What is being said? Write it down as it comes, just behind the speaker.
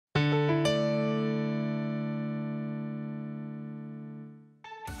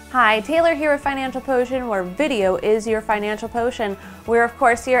Hi, Taylor here with Financial Potion, where video is your financial potion. We're of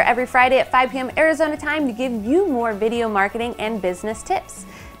course here every Friday at 5 p.m. Arizona time to give you more video marketing and business tips.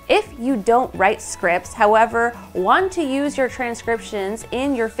 If you don't write scripts, however, want to use your transcriptions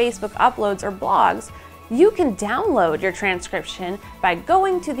in your Facebook uploads or blogs, you can download your transcription by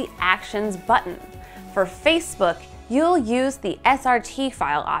going to the Actions button. For Facebook, you'll use the SRT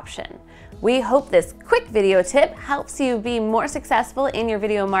file option. We hope this quick video tip helps you be more successful in your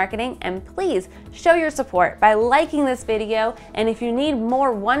video marketing, and please show your support by liking this video. And if you need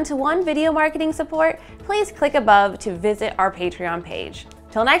more one-to-one video marketing support, please click above to visit our Patreon page.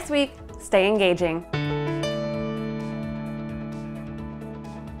 Till next week, stay engaging.